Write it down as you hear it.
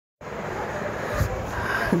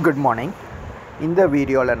Good morning. இந்த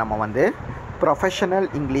வீடியோவில் நம்ம வந்து professional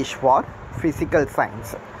English for physical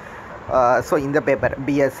science so இந்த பேப்பர்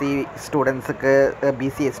பிஎஸ்சி ஸ்டூடெண்ட்ஸுக்கு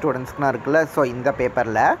பிசிஏ ஸ்டூடெண்ட்ஸ்க்குலாம் இருக்குல்ல. ஸோ இந்த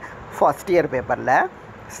பேப்பரில் ஃபஸ்ட் இயர் பேப்பரில்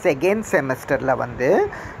செகண்ட் செமஸ்டரில் வந்து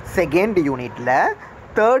செகண்ட் யூனிட்டில்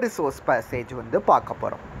தேர்டு சோர்ஸ் பேசேஜ் வந்து பார்க்க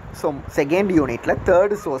போகிறோம். ஸோ செகண்ட் யூனிட்டில்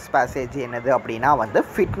தேர்டு சோர்ஸ் பேசேஜ் என்னது அப்படின்னா வந்து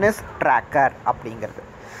ஃபிட்னஸ் ட்ராக்கர் அப்படிங்கிறது.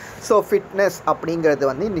 ஸோ ஃபிட்னஸ் அப்படிங்கிறது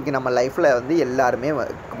வந்து இன்றைக்கி நம்ம லைஃப்பில் வந்து எல்லாருமே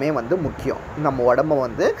வந்து முக்கியம். நம்ம உடம்பை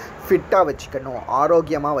வந்து ஃபிட்டாக வச்சுக்கணும்,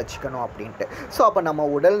 ஆரோக்கியமாக வச்சுக்கணும் அப்படின்ட்டு. ஸோ அப்போ நம்ம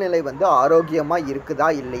உடல்நிலை வந்து ஆரோக்கியமாக இருக்குதா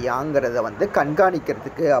இல்லையாங்கிறத வந்து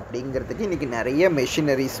கண்காணிக்கிறதுக்கு அப்படிங்கிறதுக்கு இன்றைக்கி நிறைய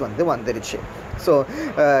மெஷினரிஸ் வந்து வந்துருச்சு. ஸோ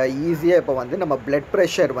ஈஸியாக இப்போ வந்து நம்ம பிளட்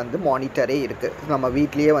ப்ரெஷர் வந்து மானிட்டரே இருக்குது. நம்ம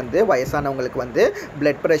வீட்லேயே வந்து வயசானவங்களுக்கு வந்து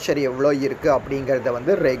பிளட் ப்ரெஷர் எவ்வளோ இருக்குது அப்படிங்கிறத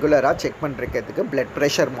வந்து ரெகுலராக செக் பண்ணுறதுக்கு பிளட்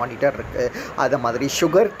ப்ரெஷர் மானிட்டர் இருக்குது. அதை மாதிரி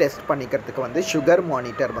சுகர் டெஸ்ட் பண்ணிக்கிறதுக்கு வந்து சுகர்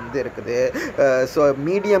மானிட்டர் வந்து இருக்குது. ஸோ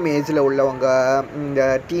மீடியம் ஏஜில் உள்ளவங்க, இந்த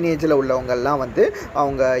டீனேஜில் உள்ளவங்கெல்லாம் வந்து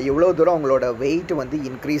அவங்க எவ்வளோ தூரம் அவங்களோட வெயிட் வந்து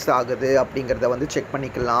இன்க்ரீஸ் ஆகுது அப்படிங்கிறத வந்து செக்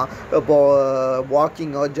பண்ணிக்கலாம். இப்போது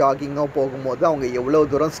வாக்கிங்கோ ஜாகிங்கோ போகும்போது அவங்க எவ்வளோ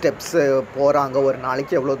தூரம் ஸ்டெப்ஸு போகிறாங்க, ஒரு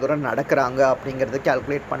நாளைக்கு எவ்வளோ தூரம் நடக்கிறாங்க அப்படிங்கிறத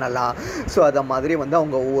கால்குலேட் பண்ணலாம். ஸோ அதை மாதிரி வந்து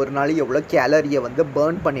அவங்க ஒவ்வொரு நாளைக்கு எவ்வளோ கேலரியை வந்து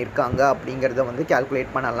பேர்ன் பண்ணியிருக்காங்க அப்படிங்கிறத வந்து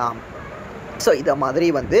கால்குலேட் பண்ணலாம். ஸோ இதை மாதிரி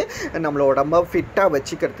வந்து நம்மளோட உடம்பை ஃபிட்டாக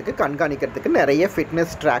வச்சுக்கிறதுக்கு கண்காணிக்கிறதுக்கு நிறைய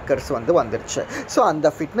ஃபிட்னஸ் ட்ராக்கர்ஸ் வந்து வந்துருச்சு. ஸோ அந்த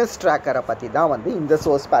ஃபிட்னஸ் ட்ராக்கரை பற்றி தான் வந்து இந்த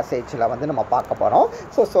சோர்ஸ் பேசேஜில் வந்து நம்ம பார்க்க போகிறோம்.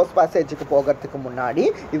 ஸோ சோர்ஸ் பேசேஜுக்கு போகிறதுக்கு முன்னாடி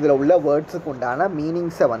இதில் உள்ள வேர்ட்ஸுக்கு உண்டான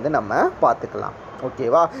மீனிங்ஸை வந்து நம்ம பார்த்துக்கலாம்.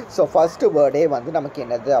 ஓகேவா? ஸோ ஃபஸ்ட்டு வேர்டே வந்து நமக்கு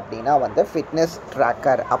என்னது அப்படின்னா வந்து ஃபிட்னஸ்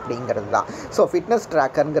ட்ராக்கர் அப்படிங்கிறது தான். ஸோ ஃபிட்னஸ்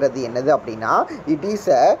ட்ராக்கருங்கிறது என்னது அப்படின்னா it is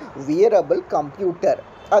a wearable computer.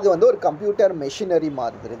 அது வந்து ஒரு கம்ப்யூட்டர் மெஷினரி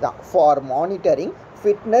மாதிரி தான் for monitoring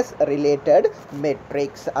fitness related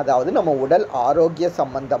metrics. அதாவது நம்ம உடல் ஆரோக்கிய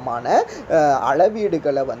சம்பந்தமான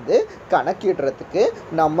அளவீடுகளை வந்து கணக்கிடுறதுக்கு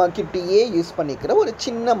நம்மக்கிட்டேயே யூஸ் பண்ணிக்கிற ஒரு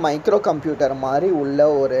சின்ன மைக்ரோ கம்ப்யூட்டர் மாதிரி உள்ள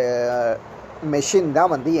ஒரு மெஷின்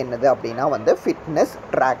தான் வந்து என்னது அப்படின்னா வந்து ஃபிட்னஸ்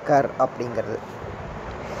ட்ராக்கர் அப்படிங்கிறது.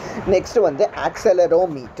 நெக்ஸ்ட்டு வந்து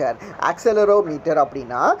ஆக்சலரோமீட்டர். ஆக்சலரோமீட்டர்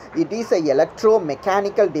அப்படின்னா it is a electro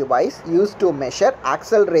mechanical device use to measure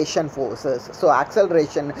acceleration forces. So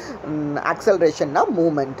ஆக்சலரேஷன்னா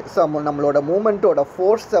moment. So நம்மளோட மூமெண்ட்டோட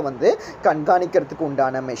ஃபோர்ஸை வந்து கண்காணிக்கிறதுக்கு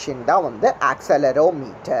உண்டான மெஷின் தான் வந்து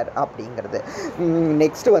ஆக்சலரோமீட்டர் அப்படிங்கிறது.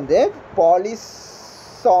 நெக்ஸ்ட்டு வந்து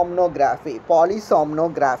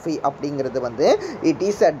பாலிசாம்னோகிராஃபி அப்படிங்கிறது வந்து it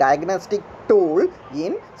is a diagnostic tool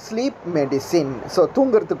in sleep medicine. So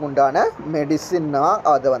தூங்குறதுக்கு உண்டான மெடிசின்னாக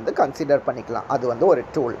அதை வந்து கன்சிடர் பண்ணிக்கலாம். அது வந்து ஒரு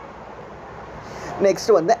டூல்.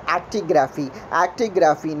 நெக்ஸ்ட் வந்து ஆக்டிகிராஃபி.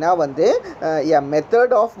 ஆக்டிகிராஃபின்னா வந்து எ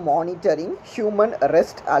method of monitoring human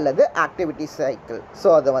rest அல்லது ஆக்டிவிட்டி சைக்கிள். ஸோ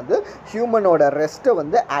அதை வந்து ஹியூமனோட ரெஸ்ட்டை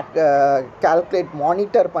வந்து கால்குலேட்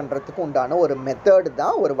மானிட்டர் பண்ணுறதுக்கு உண்டான ஒரு மெத்தடு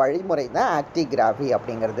தான், ஒரு வழிமுறை தான் ஆக்டிகிராஃபி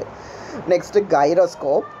அப்படிங்கிறது. Next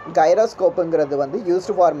gyroscope. கைரோஸ்கோப்புங்கிறது வந்து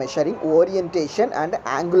used for measuring orientation and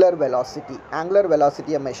angular velocity. Angular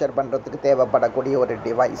வெலாசிட்டியை measure பண்ணுறதுக்கு தேவைப்படக்கூடிய ஒரு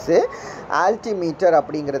டிவைஸு. ஆல்டிமீட்டர்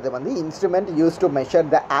அப்படிங்கிறது வந்து instrument use to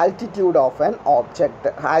measure the altitude of an object.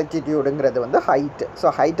 ஆல்டிடியூடுங்கிறது வந்து height. So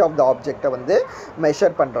height of the ஆப்ஜெக்டை வந்து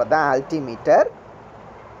மெஷர் பண்ணுறது தான் ஆல்டிமீட்டர்.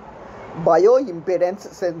 பயோ இம்பிடன்ஸ்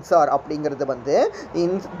சென்சார் அப்படிங்கிறது வந்து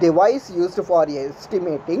device used for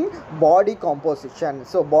estimating body composition.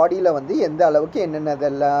 So பாடியில் வந்து எந்த அளவுக்கு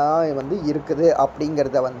என்னென்னதெல்லாம் வந்து இருக்குது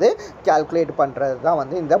அப்படிங்கிறத வந்து கால்குலேட் பண்ணுறது தான்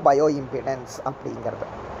வந்து இந்த பயோ இம்பிடன்ஸ் அப்படிங்கிறது.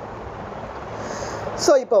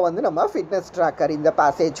 ஸோ இப்போ வந்து நம்ம ஃபிட்னஸ் ட்ராக்கர் இந்த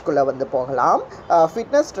பேசேஜ்குள்ளே வந்து போகலாம்.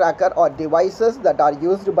 Fitness tracker R devices that R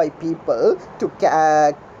used by people to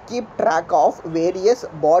keep track of various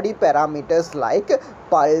body parameters like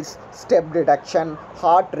pulse, step detection,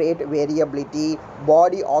 heart rate variability,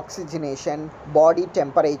 body oxygenation, body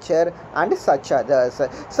temperature and such others.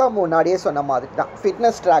 So முன்னாடியே சொன்ன மாதிரி தான்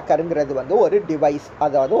fitness ட்ராக்கருங்கிறது வந்து ஒரு device,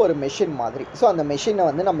 அதாவது ஒரு machine மாதிரி. So அந்த மெஷினை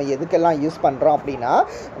வந்து நம்ம எதுக்கெல்லாம் யூஸ் பண்ணுறோம் அப்படின்னா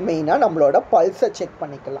மெயினாக நம்மளோட பல்ஸை செக்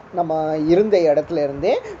பண்ணிக்கலாம். நம்ம இருந்த இடத்துல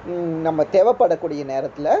இருந்தே நம்ம தேவைப்படக்கூடிய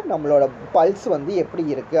நேரத்தில் நம்மளோட பல்ஸ் வந்து எப்படி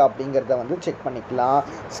இருக்குது அப்படிங்கிறத வந்து செக் பண்ணிக்கலாம்.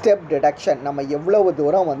 ஸ்டெப் டிடெக்ஷன், நம்ம எவ்வளவு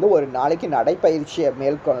தூரம் வந்து ஒரு நாளைக்கு நடைப்பயிற்சியை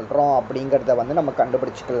மேற்கொள்கிறோம் அப்படிங்கிறத வந்து நம்ம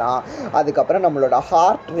கண்டுபிடிச்சிக்கலாம். அதுக்கப்புறம் நம்மளோட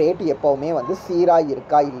ஹார்ட் ரேட் எப்போவுமே வந்து சீராக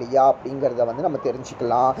இருக்கா இல்லையா அப்படிங்கிறத வந்து நம்ம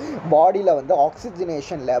தெரிஞ்சுக்கலாம். பாடியில் வந்து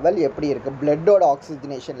ஆக்சிஜனேஷன் லெவல் எப்படி இருக்குது, பிளட்டோட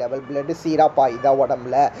ஆக்சிஜனேஷன் லெவல், பிளட்டு சீராக பாயுதா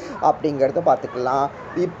உடம்புல அப்படிங்கிறத பார்த்துக்கலாம்.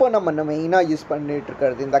 இப்போ நம்ம மெயினாக யூஸ் பண்ணிகிட்டு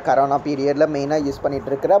இருக்கிறது இந்த கரோனா பீரியடில் மெயினாக யூஸ்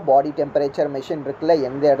பண்ணிகிட்டு இருக்கிற பாடி டெம்பரேச்சர் மெஷின் இருக்குல்ல.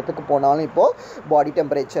 எந்த இடத்துக்கு போனாலும் இப்போது பாடி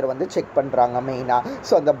டெம்பரேச்சர் வந்து செக் பண்ணுறாங்க மெயினாக.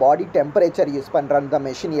 ஸோ அந்த பாடி டெம்பரேச்சர் யூஸ் பண்ணுற அந்த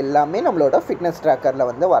மெஷின் எல்லாமே நம்மளோட ஃபிட்னஸ் ட்ராக்கரில்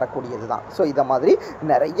வந்து வரக்கூடியது தான். ஸோ இதை மாதிரி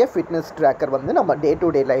நிறைய ஃபிட்னஸ் ட்ராக்கர் வந்து நம்ம டே டு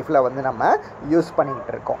டே லைஃப்பில் வந்து நம்ம யூஸ்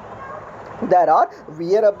பண்ணிக்கிட்டு இருக்கோம். There are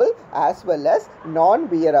wearable as well as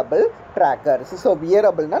non-wearable trackers. So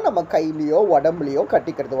வியரபிள்னால் நம்ம கையிலையோ உடம்புலையோ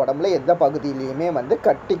கட்டிக்கிறது, உடம்புல எந்த பகுதியிலையுமே வந்து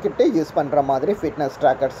கட்டிக்கிட்டு யூஸ் பண்ணுற மாதிரி ஃபிட்னஸ்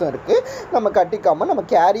ட்ராக்கர்ஸும் இருக்குது. நம்ம கட்டிக்காமல் நம்ம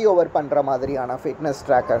கேரி ஓவர் பண்ணுற மாதிரியான ஃபிட்னஸ்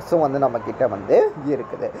ட்ராக்கர்ஸும் வந்து நம்மக்கிட்ட வந்து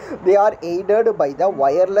இருக்குது. They are aided by the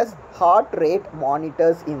wireless heart rate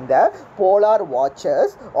monitors in the polar watches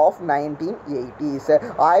of 1980s.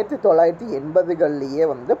 1980களிலேயே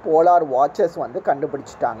வந்து போலார் வாட்சஸ் வந்து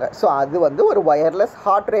கண்டுபிடிச்சிட்டாங்க. ஸோ அது வந்து ஒரு வயர்லெஸ்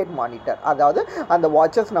ஹார்ட் ரேட் மானிட்டர். அதாவது அந்த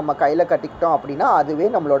வாட்சஸ் நம்ம கையில் கட்டிக்கிட்டோம் அப்படின்னா அதுவே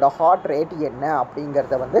நம்மளோட ஹார்ட் ரேட் என்ன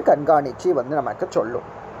அப்படிங்கிறத வந்து கண்காணித்து வந்து நமக்கு சொல்லும்.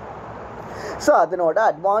 ஸோ அதனோட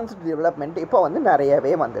அட்வான்ஸ்டு டெவலப்மெண்ட் இப்போ வந்து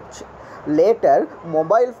நிறையவே வந்துடுச்சு. Later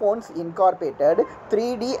mobile phones incorporated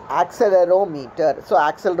 3D accelerometer. So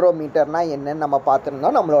ஆக்சலரோமீட்டர்னால் என்னன்னு நம்ம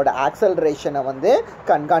பார்த்துருந்தோம். நம்மளோட ஆக்சலரேஷனை வந்து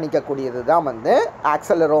கண்காணிக்கக்கூடியது தான் வந்து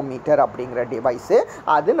ஆக்சலரோமீட்டர் அப்படிங்கிற டிவைஸு.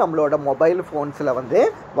 அது நம்மளோட மொபைல் ஃபோன்ஸில் வந்து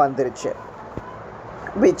வந்துருச்சு.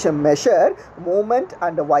 which measure movement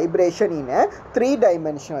and vibration in a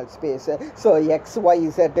 3-dimensional space. So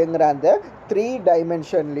XYZங்கிற அந்த 3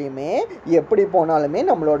 டைமென்ஷன்லேயுமே எப்படி போனாலுமே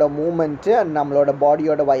நம்மளோட மூமெண்ட்டு அண்ட் நம்மளோட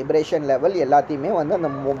பாடியோட வைப்ரேஷன் லெவல் எல்லாத்தையுமே வந்து அந்த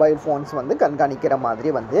மொபைல் ஃபோன்ஸ் வந்து கண்காணிக்கிற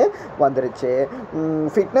மாதிரி வந்து வந்துருச்சு.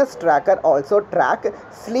 Fitness tracker also track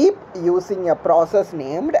sleep using எ ப்ராசஸ்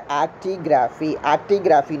நேம்டு ஆக்டிகிராஃபி.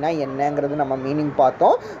 ஆக்டிகிராஃபினா என்னங்கிறது நம்ம மீனிங்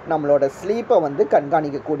பார்த்தோம். நம்மளோட ஸ்லீப்பை வந்து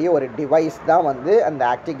கண்காணிக்கக்கூடிய ஒரு டிவைஸ் தான் வந்து அந்த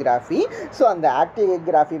ஆக்டிகிராஃபி. ஸோ அந்த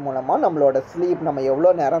ஆக்டிகிராஃபி மூலமாக நம்மளோட ஸ்லீப், நம்ம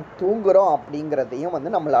எவ்வளோ நேரம் தூங்குகிறோம் அப்படிங்கிறதையும் வந்து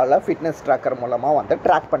நம்மளால் ஃபிட்னஸ் ட்ராக்கர் மூலமாக வந்து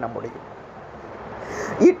ட்ராக் பண்ண முடியும்.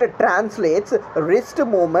 It translates wrist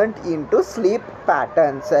movement into sleep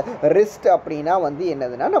patterns. wrist அப்படின்னா வந்து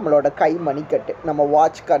என்னதுன்னா நம்மளோட கை மணிக்கட்டு, நம்ம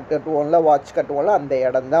வாட்ச் கட்டுவோம்ல அந்த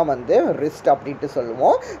இடம் தான் வந்து wrist அப்படின்ட்டு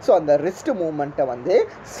சொல்லுவோம். ஸோ அந்த wrist மூமெண்ட்டை வந்து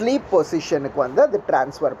ஸ்லீப் பொசிஷனுக்கு வந்து அது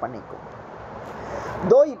ட்ரான்ஸ்ஃபர் பண்ணிக்கும்.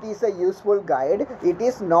 Though it is a useful guide, it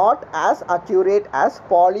is not as accurate as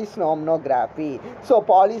polysomnography. So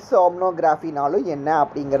polysomnographyனாலும் என்ன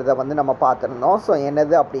அப்படிங்கிறத வந்து நம்ம பார்த்துருந்தோம். ஸோ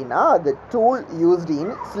என்னது அப்படின்னா அது tool used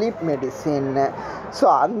in sleep medicine. So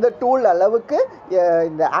அந்த டூல் அளவுக்கு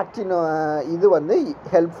இந்த இது வந்து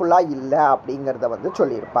ஹெல்ப்ஃபுல்லாக இல்லை அப்படிங்கிறத வந்து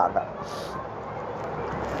சொல்லியிருப்பாங்க.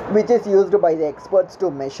 Which is used by the experts to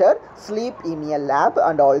measure sleep in a lab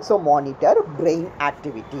and also monitor brain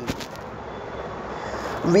activity.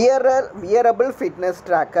 Wearable fitness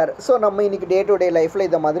tracker. So நம்ம இன்றைக்கி டே டு டே லைஃப்பில்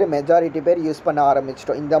இந்த மாதிரி மெஜாரிட்டி பேர் யூஸ் பண்ண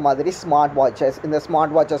ஆரம்பிச்சிட்டோம். இந்த மாதிரி ஸ்மார்ட் வாட்சஸ், இந்த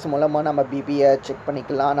ஸ்மார்ட் வாட்சஸ் மூலமாக நம்ம பிபியை செக்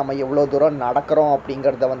பண்ணிக்கலாம், நம்ம எவ்வளோ தூரம் நடக்கிறோம்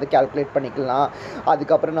அப்படிங்கிறத வந்து கால்குலேட் பண்ணிக்கலாம்,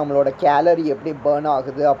 அதுக்கப்புறம் நம்மளோட கேலரி எப்படி பேர்ன்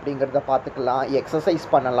ஆகுது அப்படிங்கிறத பார்த்துக்கலாம், எக்ஸசைஸ்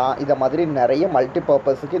பண்ணலாம். இதை மாதிரி நிறைய மல்டி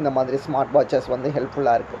பர்பஸுக்கு இந்த மாதிரி ஸ்மார்ட் வாட்சஸ் வந்து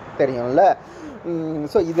ஹெல்ப்ஃபுல்லாக இருக்குது, தெரியும்ல.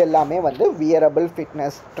 ஸோ இது எல்லாமே வந்து wearable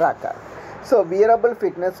fitness tracker. So wearable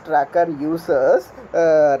fitness tracker users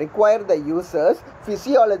require the users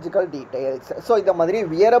physiological details. So இந்த மாதிரி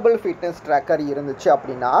wearable fitness tracker இருந்துச்சு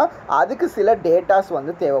அப்படின்னா அதுக்கு சில டேட்டாஸ்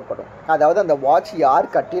வந்து தேவைப்படும். அதாவது அந்த வாட்ச் யார்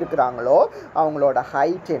கட்டியிருக்கிறாங்களோ அவங்களோட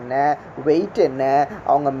ஹைட் என்ன, வெயிட் என்ன,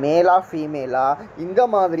 அவங்க மேலா ஃபீமேலா, இந்த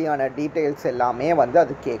மாதிரியான டீட்டெயில்ஸ் எல்லாமே வந்து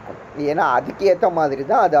அது கேட்கும். ஏன்னா அதுக்கேற்ற மாதிரி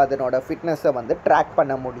தான் அது அதனோட ஃபிட்னஸை வந்து ட்ராக்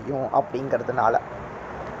பண்ண முடியும் அப்படிங்கிறதுனால.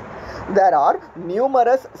 There are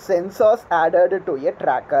numerous sensors added to a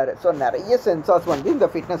tracker. So நிறைய சென்சார்ஸ் வந்து இந்த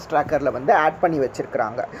ஃபிட்னஸ் ட்ராக்கரில் வந்து ஆட் பண்ணி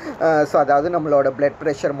வச்சுருக்கிறாங்க. ஸோ அதாவது நம்மளோட பிளட்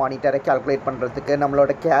ப்ரெஷர் மானிட்டரை கால்குலேட் பண்ணுறதுக்கு,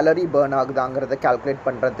 நம்மளோட கேலரி பேர்ன் ஆகுதாங்கிறத கால்குலேட்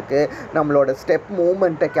பண்ணுறதுக்கு, நம்மளோட ஸ்டெப்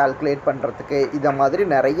மூமெண்ட்டை கால்குலேட் பண்ணுறதுக்கு, இதை மாதிரி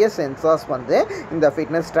நிறைய சென்சார்ஸ் வந்து இந்த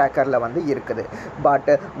ஃபிட்னஸ் ட்ராக்கரில் வந்து இருக்குது.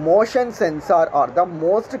 But motion sensor R the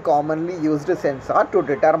most commonly used sensor to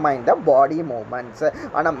determine the body moments.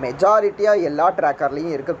 ஆனால் மெஜாரிட்டியாக எல்லா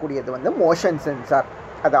ட்ராக்கர்லேயும் இருக்கக்கூடியது வந்து மோஷன் சென்சார்.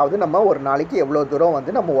 அதாவது நம்ம ஒரு நாளைக்கு எவ்வளோ தூரம்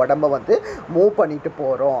வந்து நம்ம உடம்பை வந்து மூவ் பண்ணிட்டு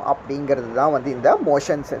போகிறோம் அப்படிங்கிறது தான் வந்து இந்த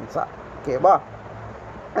மோஷன் சென்சார். ஓகேவா?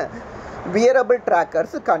 Wearable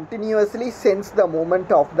trackers continuously sense the movement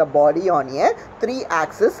of the body on a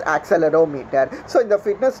 3-axis accelerometer. So இந்த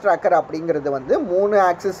ஃபிட்னஸ் ட்ராக்கர் அப்படிங்கிறது வந்து 3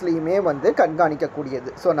 ஆக்சிஸ்லேயுமே வந்து கண்காணிக்கக்கூடியது.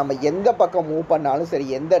 ஸோ நம்ம எந்த பக்கம் மூவ் பண்ணாலும் சரி,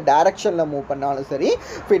 எந்த டைரக்ஷனில் மூவ் பண்ணாலும் சரி,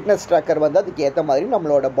 ஃபிட்னஸ் ட்ராக்கர் வந்து அதுக்கு ஏற்ற மாதிரி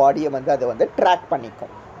நம்மளோட பாடியை வந்து அதை வந்து ட்ராக்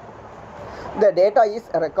பண்ணிக்கும். The data is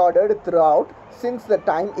recorded throughout since the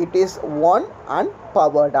time it is on and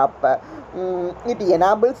powered up. it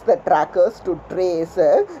enables the trackers to trace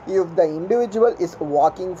if the individual is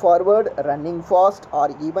walking forward, running fast or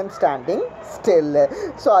even standing still.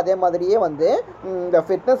 So அதே மாதிரியே வந்து இந்த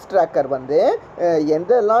fitness tracker வந்து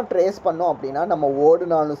எந்தெல்லாம் trace பண்ணோம் அப்படின்னா நம்ம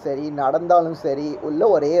ஓடினாலும் சரி, நடந்தாலும் சரி, உள்ள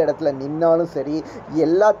ஒரே இடத்துல நின்னாலும் சரி,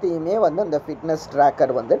 எல்லாத்தையுமே வந்து அந்த ஃபிட்னஸ்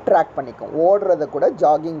ட்ராக்கர் வந்து ட்ராக் பண்ணிக்கும். ஓடுறத கூட,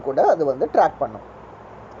 ஜாகிங் கூட அது வந்து ட்ராக் பண்ணும்,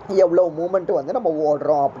 எவ்வளோ மூமெண்ட் வந்து நம்ம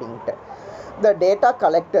ஓடுறோம் அப்படின்ட்டு. The data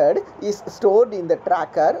collected is stored in the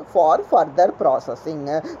tracker for further processing.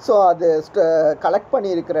 So அது கலெக்ட்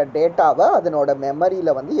பண்ணியிருக்கிற டேட்டாவை அதனோட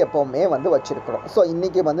மெமரியில் வந்து எப்போவுமே வந்து வச்சுருக்கிறோம். ஸோ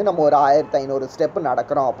இன்றைக்கி வந்து நம்ம ஒரு 1500 ஸ்டெப்பு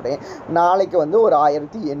நடக்கிறோம் அப்படி, நாளைக்கு வந்து ஒரு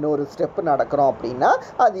 1800 ஸ்டெப்பு நடக்கிறோம் அப்படின்னா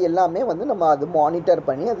அது எல்லாமே வந்து நம்ம அது மானிட்டர்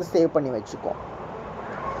பண்ணி அது சேவ் பண்ணி வச்சுக்கோம்.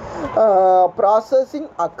 Processing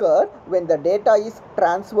occur when the data is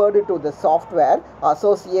transferred to the software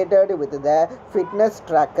associated with the fitness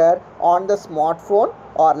tracker on the smartphone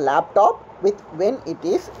or laptop with when it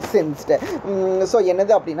is synced. So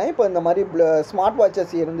என்னது அப்படின்னா, இப்போ இந்த மாதிரி ஸ்மார்ட்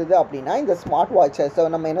வாட்சஸ் இருந்தது அப்படின்னா இந்த ஸ்மார்ட் வாட்சஸை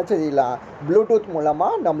நம்ம என்ன செய்யலாம், ப்ளூடூத்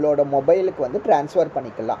மூலமாக நம்மளோட மொபைலுக்கு வந்து ட்ரான்ஸ்ஃபர்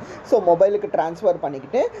பண்ணிக்கலாம். ஸோ மொபைலுக்கு ட்ரான்ஸ்ஃபர்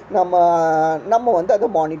பண்ணிக்கிட்டு நம்ம வந்து அதை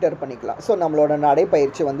மானிட்டர் பண்ணிக்கலாம். ஸோ நம்மளோட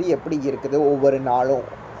நடைப்பயிற்சி வந்து எப்படி இருக்குது ஒவ்வொரு நாளும்,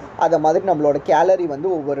 அதை மாதிரி நம்மளோட கேலரி வந்து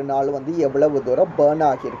ஒவ்வொரு நாளும் வந்து எவ்வளவு தூரம் பேர்ன்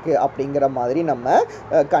ஆகியிருக்கு அப்படிங்கிற மாதிரி நம்ம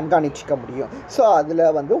கண்காணிச்சிக்க முடியும். ஸோ அதில்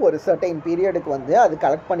வந்து ஒரு சர்டைன் பீரியடுக்கு வந்து அது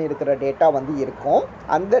கலெக்ட் பண்ணியிருக்கிற டேட்டா வந்து இருக்கும்.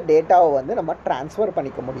 அந்த டேட்டாவை வந்து நம்ம ட்ரான்ஸ்ஃபர்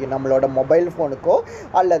பண்ணிக்க முடியும். நம்மளோட மொபைல் ஃபோனுக்கோ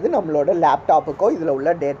அல்லது நம்மளோட லேப்டாப்புக்கோ இதில்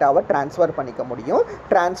உள்ள டேட்டாவை ட்ரான்ஸ்ஃபர் பண்ணிக்க முடியும்.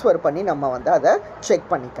 ட்ரான்ஸ்ஃபர் பண்ணி நம்ம வந்து அதை செக்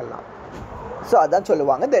பண்ணிக்கலாம். ஸோ அதான்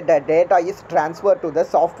சொல்லுவாங்க, the data is transferred to the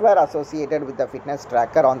software associated with the fitness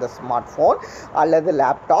tracker on the smartphone அல்லது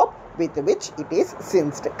laptop with which it is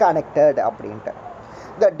synced, connected அப்படின்ட்டு.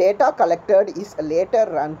 The data collected is later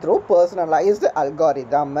run through personalized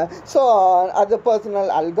algorithm. So அது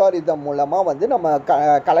personal algorithm மூலமாக வந்து நம்ம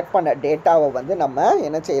collect பண்ண டேட்டாவை வந்து நம்ம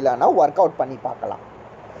என்ன செய்யலாம்னா ஒர்க் அவுட் பண்ணி பார்க்கலாம்.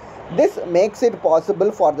 This makes it possible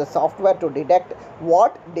for the software to detect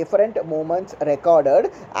what different movements recorded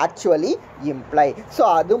actually imply. So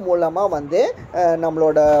அது மூலமாக வந்து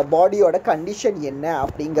நம்மளோட பாடியோட கண்டிஷன் என்ன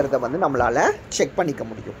அப்படிங்கிறத வந்து நம்மளால் செக் பண்ணிக்க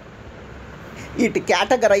முடியும். It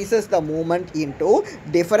categorizes the movement into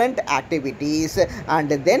different activities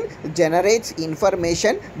and then generates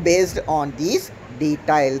information based on these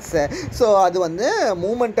details. So அது வந்து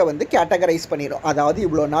மூமெண்ட்டை வந்து கேட்டகரைஸ் பண்ணிடும். அதாவது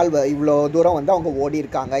இவ்வளோ தூரம் வந்து அவங்க ஓடி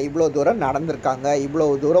இருக்காங்க, இவ்வளோ தூரம் நடந்திருக்காங்க, இவ்வளோ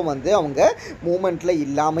தூரம் வந்து அவங்க மூமெண்ட்டில்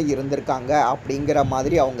இல்லாமல் இருந்திருக்காங்க அப்படிங்கிற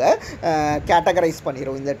மாதிரி அவங்க கேட்டகரைஸ்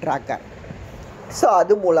பண்ணிடும் இந்த ட்ராக்கர். ஸோ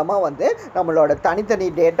அது மூலமாக வந்து நம்மளோட தனித்தனி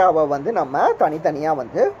டேட்டாவை வந்து நம்ம தனித்தனியாக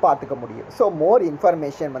வந்து பார்த்துக்க முடியும். ஸோ மோர்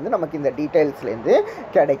இன்ஃபர்மேஷன் வந்து நமக்கு இந்த டீட்டெயில்ஸ்லேருந்து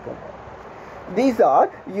கிடைக்கும். These are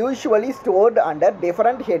usually stored under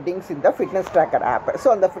different headings in the fitness tracker app. So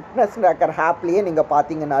அந்த fitness tracker ஆப்லேயே நீங்கள்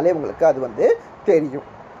பார்த்தீங்கன்னாலே உங்களுக்கு அது வந்து தெரியும்.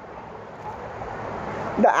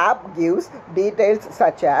 The app gives details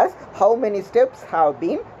such as how many steps have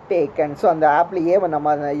been taken. So அந்த ஆப்லேயே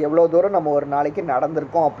நம்ம எவ்வளோ தூரம் நம்ம ஒரு நாளைக்கு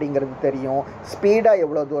நடந்திருக்கோம் அப்படிங்கிறது தெரியும், ஸ்பீடாக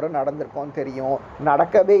எவ்வளோ தூரம் நடந்திருக்கோம் தெரியும்,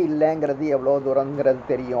 நடக்கவே இல்லைங்கிறது எவ்வளோ தூரங்கிறது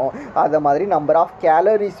தெரியும், அதை மாதிரி நம்பர் ஆஃப்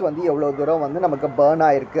கேலரிஸ் வந்து எவ்வளோ தூரம் வந்து நமக்கு பேர்ன்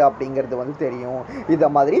ஆகிருக்கு அப்படிங்கிறது வந்து தெரியும். இதை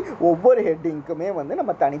மாதிரி ஒவ்வொரு ஹெட்டிங்க்குமே வந்து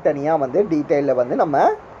நம்ம தனித்தனியாக வந்து டீட்டெயிலில் வந்து நம்ம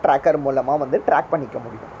ட்ராக்கர் மூலமாக வந்து ட்ராக் பண்ணிக்க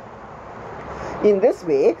முடியும். In this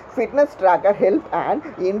way, fitness tracker help an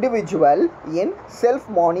individual in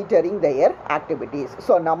self-monitoring their activities.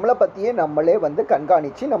 So நம்மளை பற்றியே நம்மளே வந்து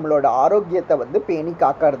கண்காணித்து நம்மளோட ஆரோக்கியத்தை வந்து பேணி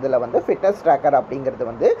காக்கிறதுல வந்து ஃபிட்னஸ் ட்ராக்கர் அப்படிங்கிறது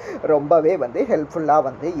வந்து ரொம்பவே வந்து ஹெல்ப்ஃபுல்லாக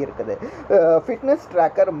வந்து இருக்குது. Fitness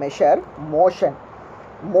tracker measure motion.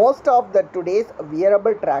 Most of the today's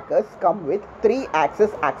wearable trackers come with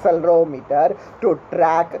 3-axis accelerometer to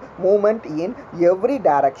track movement in every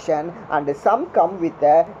direction, and some come with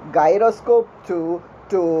a gyroscope to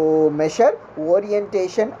measure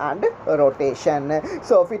orientation and rotation.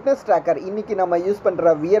 So fitness tracker இன்றைக்கி நம்ம use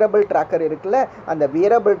பண்ணுற wearable tracker இருக்குல்ல, அந்த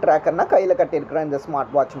wearable ட்ராக்கர்னால் கையில் கட்டியிருக்கிற இந்த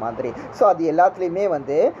smart watch மாதிரி. So அது எல்லாத்துலேயுமே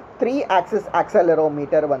வந்து 3-axis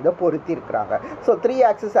accelerometer வந்து பொருத்திருக்கிறாங்க. ஸோ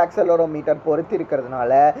 3-axis accelerometer பொருத்தி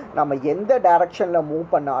இருக்கிறதுனால நம்ம எந்த டைரக்ஷனில் மூவ்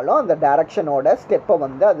பண்ணாலும் அந்த டைரக்ஷனோட ஸ்டெப்பை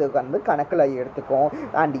வந்து அது வந்து கணக்கில் எடுத்துக்கும்.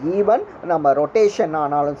 அண்ட் ஈவன் நம்ம ரொட்டேஷன்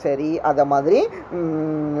ஆனாலும் சரி, அதை மாதிரி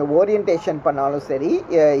ஓரியன்டேஷன் பண்ணாலும் சரி,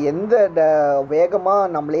 எந்த வேகமாக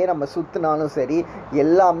நம்மளே நம்ம சுற்றினாலும் சரி,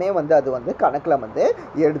 எல்லாமே வந்து அது வந்து கணக்கில் வந்து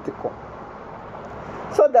எடுத்துக்கும்.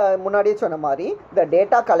 ஸோ முன்னாடியே சொன்ன மாதிரி the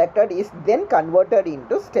data collected is then converted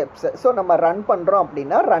into steps. So நம்ம ரன் பண்ணுறோம்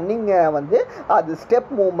அப்படின்னா ரன்னிங்கை வந்து அது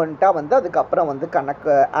ஸ்டெப் மூமெண்ட்டாக வந்து அதுக்கப்புறம் வந்து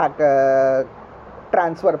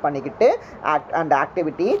ட்ரான்ஸ்ஃபர் பண்ணிக்கிட்டு and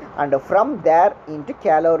activity and from there into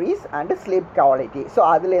calories and sleep quality. So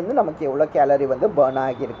அதுலேருந்து நமக்கு எவ்வளோ கேலரி வந்து பேர்ன்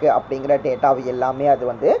ஆகியிருக்கு அப்படிங்கிற டேட்டாவை எல்லாமே அது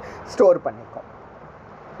வந்து ஸ்டோர் பண்ணிக்கும்.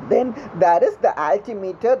 Then there is the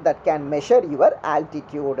altimeter that can measure your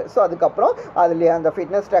altitude. So அதுக்கப்புறம் அதுலேயே அந்த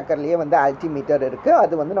ஃபிட்னஸ் ட்ராக்கர்லேயே வந்து ஆல்டிமீட்டர் இருக்குது.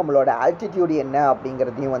 அது வந்து நம்மளோட ஆல்டிடியூட் என்ன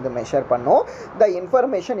அப்படிங்கிறதையும் வந்து மெஷர் பண்ணும். The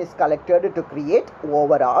information is collected to create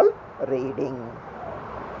overall reading.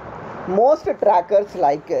 Most trackers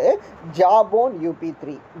like Jawbone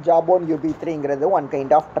UP3. Jawbone UP3 one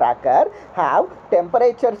kind of tracker have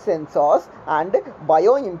temperature sensors and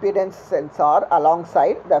bioimpedance sensor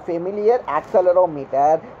alongside the familiar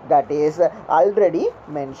accelerometer that is already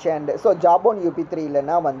mentioned. So Jawbone UP3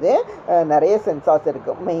 இல்லனா வந்து நிறைய sensors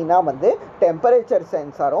இருக்கு. மெயினா வந்து temperature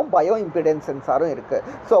சென்சாரும் bioimpedance சென்சாரும் இருக்கு.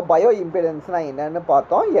 So bioimpedanceனா என்னன்னு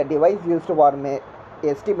பார்த்தோம். A device used for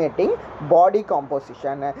estimating body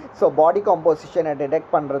composition. So body காம்போசிஷனை detect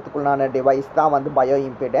பண்ணுறதுக்குள்ளான device தான் வந்து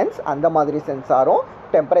பயோஇம்பிடன்ஸ். அந்த மாதிரி சென்சாரும்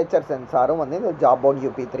டெம்பரேச்சர் சென்சாரும் வந்து இந்த ஜாபோன்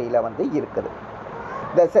UP3 வந்து இருக்குது.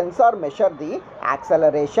 The sensor measure the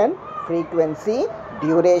acceleration, frequency,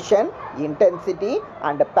 duration, intensity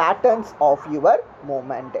and patterns of your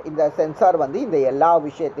movement. இந்த சென்சார் வந்து இந்த எல்லா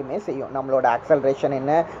விஷயத்தையுமே செய்யும். நம்மளோட ஆக்சலரேஷன்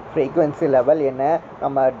என்ன, ஃப்ரீக்வன்சி லெவல் என்ன,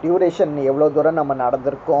 நம்ம டியூரேஷன் எவ்வளோ தூரம் நம்ம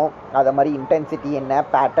நடந்திருக்கோம், அதை மாதிரி இன்டென்சிட்டி என்ன,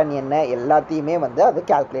 பேட்டர்ன் என்ன, எல்லாத்தையுமே வந்து அது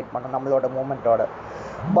கால்குலேட் பண்ணும் நம்மளோட மூமெண்ட்டோட.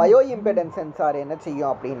 பயோ இம்பிடன்ஸ் சென்சார் என்ன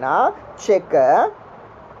செய்யும் அப்படின்னா check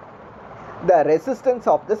the resistance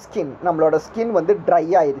of the skin. நம்மளோட ஸ்கின் வந்து ட்ரை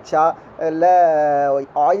ஆயிடுச்சா இல்லை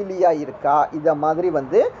ஆயிலியாக இருக்கா, இதை மாதிரி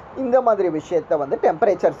வந்து இந்த மாதிரி விஷயத்தை வந்து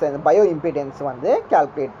டெம்பரேச்சர் பயோ இம்பிடன்ஸ் வந்து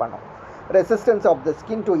கால்குலேட் பண்ணும். Resistance of the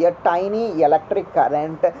skin to a tiny electric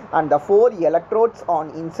current and the 4 electrodes on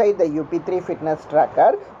inside the UP3 fitness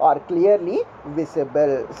tracker are clearly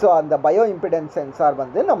visible. So அந்த bioimpedance sensor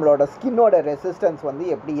வந்து நம்மளோட ஸ்கின்னோட ரெசிஸ்டன்ஸ் வந்து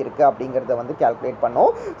எப்படி இருக்குது அப்படிங்கிறத வந்து கால்குலேட்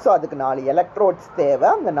பண்ணும். ஸோ அதுக்கு 4 எலக்ட்ரோட்ஸ்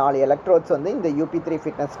தேவை. அந்த 4 எலக்ட்ரோட்ஸ் வந்து இந்த UP3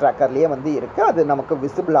 fitness trackerலேயே வந்து இருக்குது. அது நமக்கு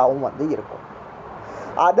விசிபிளாகவும் வந்து இருக்கும்.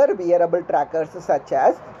 Other wearable trackers such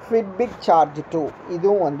as Fitbit Charge 2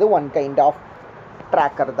 இதுவும் வந்து ஒன் கைண்ட் ஆஃப்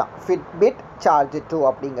ட்ராக்கர் தான். Fitbit Charge 2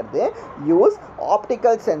 அப்படிங்கிறது use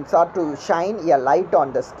optical sensor to shine a light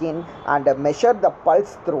on the skin and measure the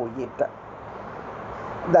pulse through it.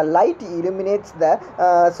 The light illuminates the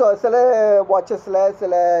so சில வாட்சஸில்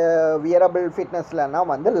சில wearable ஃபிட்னஸ்லனா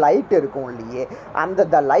வந்து light இருக்கும் இல்லையே, அந்த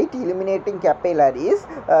the light illuminating capillaries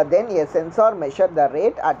then a sensor measure the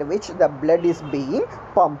rate at which the blood is being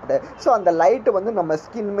pumped. So அந்த light வந்து நம்ம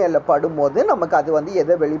skin மேலே படும்போது நமக்கு அது வந்து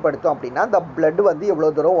எதை வெளிப்படுத்தும் அப்படின்னா the blood வந்து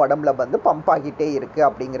எவ்வளோ தூரம் உடம்புல வந்து பம்ப் ஆகிட்டே இருக்குது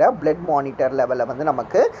அப்படிங்கிற blood monitor லெவலை வந்து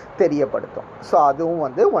நமக்கு தெரியப்படுத்தும். ஸோ அதுவும்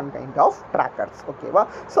வந்து ஒன் கைண்ட் ஆஃப் ட்ராக்கர்ஸ். ஓகேவா?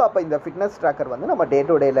 ஸோ அப்போ இந்த ஃபிட்னஸ் ட்ராக்கர் வந்து நம்ம டே டு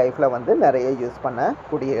டே லைஃப்பில் வந்து நிறைய யூஸ்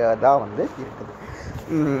பண்ணக்கூடியதாக வந்து இருக்குது.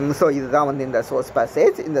 ஸோ இதுதான் வந்து இந்த சோர்ஸ்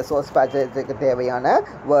பேசேஜ். இந்த சோர்ஸ் பேசேஜுக்கு தேவையான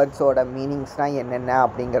வேர்ட்ஸோட மீனிங்ஸ்னால் என்னென்ன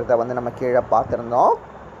அப்படிங்கிறத வந்து நம்ம கீழே பார்த்துருந்தோம்.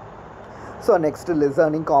 So next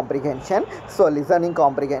listening comprehension. So listening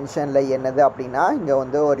காம்ப்ரிஹென்ஷனில் என்னது அப்படின்னா இங்கே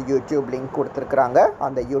வந்து ஒரு யூடியூப் லிங்க் கொடுத்துருக்குறாங்க.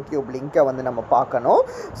 அந்த யூடியூப் லிங்க்கை வந்து நம்ம பார்க்கணும்.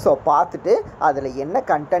 ஸோ பார்த்துட்டு அதில் என்ன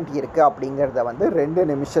கண்டென்ட் இருக்குது அப்படிங்கிறத வந்து 2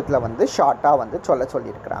 நிமிஷத்தில் வந்து ஷார்ட்டாக வந்து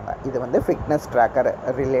சொல்லியிருக்கிறாங்க. இது வந்து ஃபிட்னஸ் ட்ராக்கர்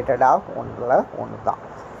ரிலேட்டடாக ஒன்று தான்.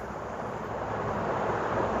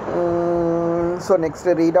 So next,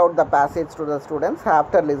 read out the passage to the students.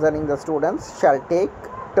 After listening, the students shall take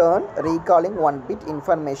turn recalling one bit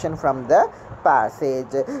information from the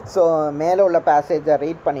passage. So மேலே உள்ள பேசேஜை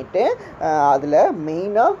ரீட் பண்ணிவிட்டு அதில்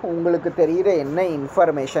மெயினாக உங்களுக்கு தெரிகிற என்ன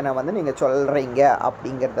இன்ஃபர்மேஷனை வந்து நீங்கள் சொல்கிறீங்க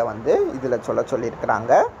அப்படிங்கிறத வந்து இதில்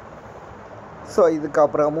சொல்லியிருக்கிறாங்க. ஸோ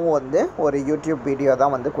இதுக்கப்புறமும் வந்து ஒரு யூடியூப் வீடியோ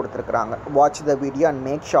தான் வந்து கொடுத்துருக்குறாங்க. Watch the video and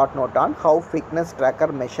make short note on how fitness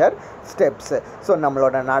tracker measure steps. So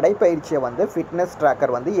நம்மளோட நடைப்பயிற்சியை வந்து ஃபிட்னஸ்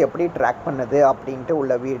ட்ராக்கர் வந்து எப்படி ட்ராக் பண்ணுது அப்படின்ட்டு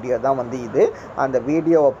உள்ள வீடியோ தான் வந்து இது. அந்த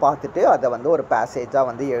வீடியோவை பார்த்துட்டு அதை வந்து ஒரு பேசேஜாக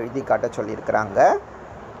வந்து எழுதி காட்ட சொல்லியிருக்கிறாங்க.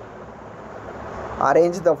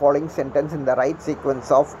 Arrange the following sentence in the right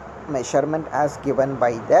sequence of measurement as given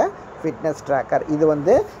by the fitness tracker. இது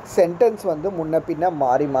வந்து சென்டென்ஸ் வந்து முன்ன பின்ன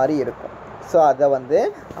மாறி இருக்கும். ஸோ அதை வந்து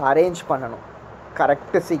அரேஞ்ச் பண்ணணும்,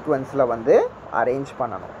 கரெக்டு சீக்வன்ஸில் வந்து அரேஞ்ச்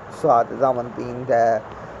பண்ணணும். ஸோ அதுதான் வந்து இந்த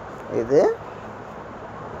இது.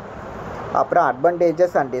 அப்புறம்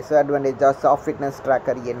advantages and disadvantages of fitness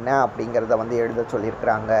tracker என்ன அப்படிங்கிறத வந்து எழுத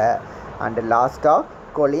சொல்லியிருக்கிறாங்க. அண்டு லாஸ்ட்டாக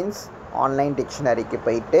கொலின்ஸ் ஆன்லைன் டிக்ஷனரிக்கு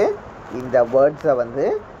போயிட்டு இந்த வேர்ட்ஸை வந்து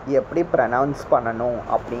எப்படி ப்ரனவுன்ஸ் பண்ணணும்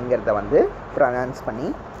அப்படிங்கிறத வந்து ப்ரனவுன்ஸ் பண்ணி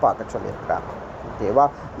பார்க்க சொல்லியிருக்கிறாங்க. ஓகேவா?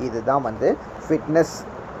 இதுதான் வந்து ஃபிட்னஸ்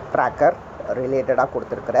ட்ராக்கர் ரிலேட்டடாக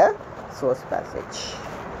கொடுத்துருக்கிற சோர்ஸ் பேசேஜ்.